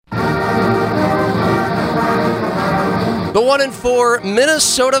The 1-4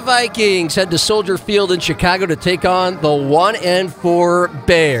 Minnesota Vikings head to Soldier Field in Chicago to take on the 1-4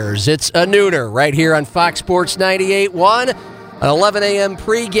 Bears. It's a nooner right here on Fox Sports 98.1 at 11 a.m.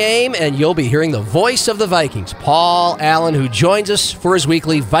 pregame, and you'll be hearing the voice of the Vikings, Paul Allen, who joins us for his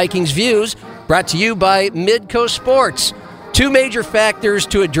weekly Vikings Views, brought to you by Midco Sports. Two major factors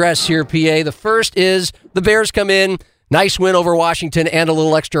to address here, PA. The first is the Bears come in, nice win over Washington, and a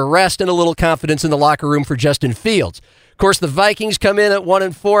little extra rest and a little confidence in the locker room for Justin Fields. Of course, the Vikings come in at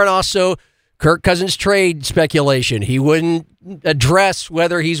 1-4, and also Kirk Cousins trade speculation. He wouldn't address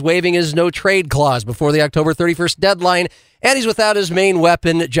whether he's waiving his no-trade clause before the October 31st deadline, and he's without his main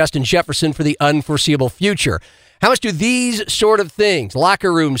weapon, Justin Jefferson, for the unforeseeable future. How much do these sort of things,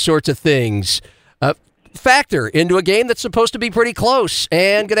 locker room sorts of things, factor into a game that's supposed to be pretty close?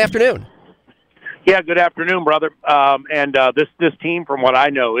 And good afternoon. Yeah, good afternoon, brother. This team, from what I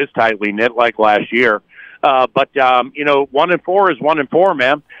know, is tightly knit like last year. But 1-4 is 1-4,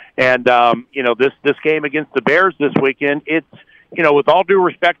 man. And, this game against the Bears this weekend, it's, with all due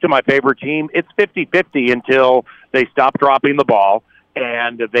respect to my favorite team, it's 50-50 until they stop dropping the ball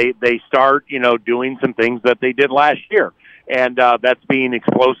and they start, doing some things that they did last year. And that's being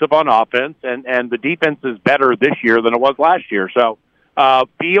explosive on offense. And the defense is better this year than it was last year. So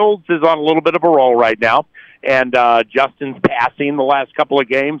Fields is on a little bit of a roll right now. And Justin's passing the last couple of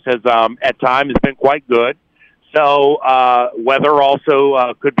games has at times been quite good. So weather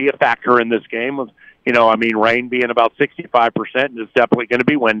also could be a factor in this game. Rain being about 65%, and it's definitely going to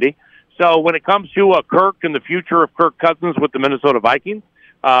be windy. So when it comes to Kirk and the future of Kirk Cousins with the Minnesota Vikings,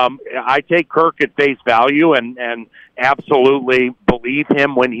 I take Kirk at face value and absolutely believe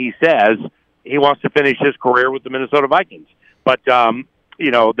him when he says he wants to finish his career with the Minnesota Vikings. But, there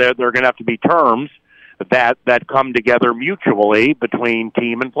are going to have to be terms that come together mutually between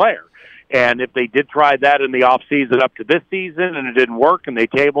team and player. And if they did try that in the offseason up to this season and it didn't work and they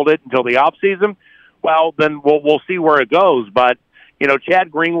tabled it until the offseason, well, then we'll see where it goes. But, Chad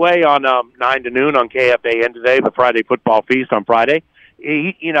Greenway on 9 to noon on KFAN today, the Friday Football Feast on Friday,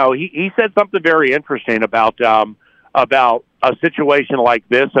 he said something very interesting about a situation like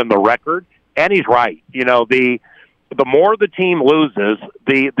this and the record, and he's right. The more the team loses,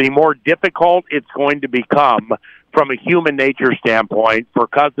 the more difficult it's going to become from a human nature standpoint for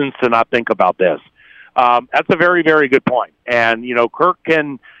Cousins to not think about this. That's a very, very good point. And, Kirk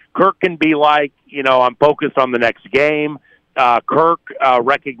can be like, I'm focused on the next game. Kirk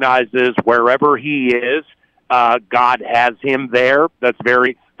recognizes wherever he is, God has him there. That's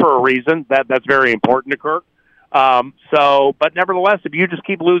for a reason. That's very important to Kirk. But nevertheless, if you just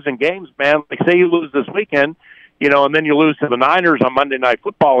keep losing games, man, like say you lose this weekend, and then you lose to the Niners on Monday Night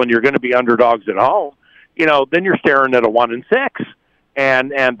Football and you're going to be underdogs at home, then you're staring at a 1-6.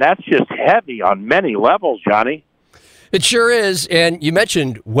 And that's just heavy on many levels, Johnny. It sure is. And you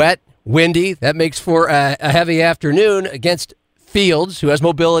mentioned wet, windy. That makes for a heavy afternoon against Fields, who has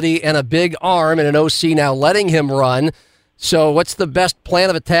mobility and a big arm and an OC now letting him run. So what's the best plan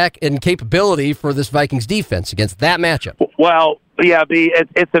of attack and capability for this Vikings defense against that matchup? Well, yeah,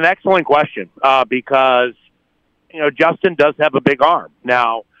 it's an excellent question because, Justin does have a big arm.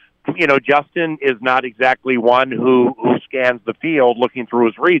 Now, Justin is not exactly one who scans the field looking through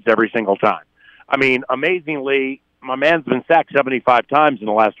his reads every single time. I mean, amazingly, my man's been sacked 75 times in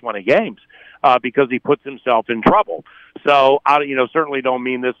the last 20 games because he puts himself in trouble. So, certainly don't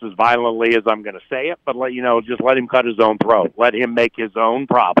mean this as violently as I'm going to say it, but just let him cut his own throat. Let him make his own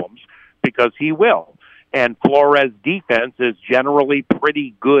problems because he will. And Flores' defense is generally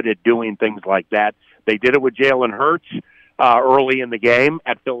pretty good at doing things like that. They did it with Jalen Hurts early in the game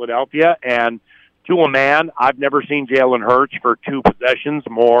at Philadelphia, and to a man, I've never seen Jalen Hurts for two possessions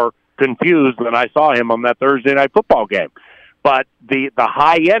more confused than I saw him on that Thursday Night Football game. But the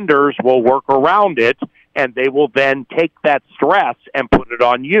high-enders will work around it, and they will then take that stress and put it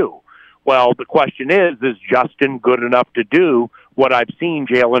on you. Well, the question is Justin good enough to do what I've seen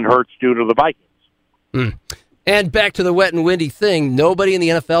Jalen Hurts do to the Vikings? And back to the wet and windy thing, nobody in the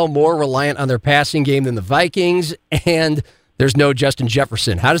NFL more reliant on their passing game than the Vikings, and there's no Justin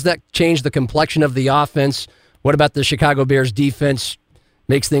Jefferson. How does that change the complexion of the offense? What about the Chicago Bears defense?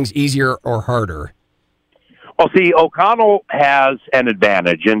 Makes things easier or harder? Well, see, O'Connell has an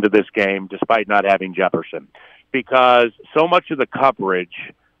advantage into this game despite not having Jefferson because so much of the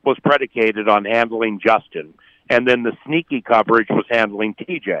coverage was predicated on handling Justin, and then the sneaky coverage was handling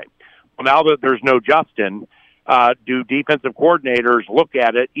TJ. Well, now that there's no Justin, do defensive coordinators look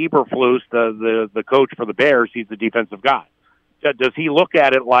at it? Eberflus, the coach for the Bears, he's the defensive guy. Does he look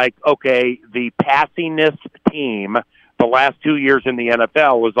at it like, okay, the passingest team the last 2 years in the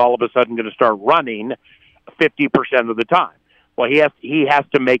NFL is all of a sudden going to start running 50% of the time. Well, he has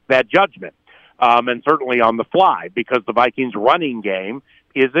to make that judgment, and certainly on the fly, because the Vikings' running game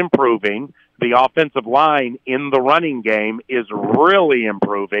is improving. The offensive line in the running game is really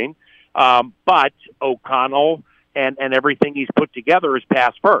improving, but O'Connell and everything he's put together is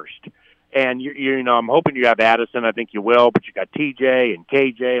pass first. And, you know, I'm hoping you have Addison. I think you will, but you got TJ and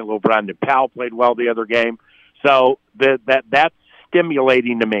KJ, and little Brandon Powell played well the other game. So that's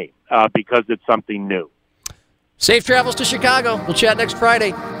stimulating to me because it's something new. Safe travels to Chicago. We'll chat next Friday.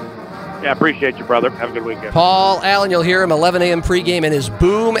 Yeah, appreciate you, brother. Have a good weekend. Paul Allen, you'll hear him 11 a.m. pregame and his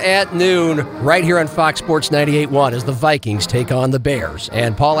boom at noon right here on Fox Sports 98.1 as the Vikings take on the Bears.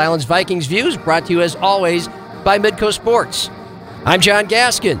 And Paul Allen's Vikings Views brought to you, as always, by Midco Sports. I'm John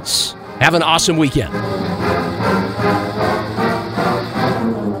Gaskins. Have an awesome weekend.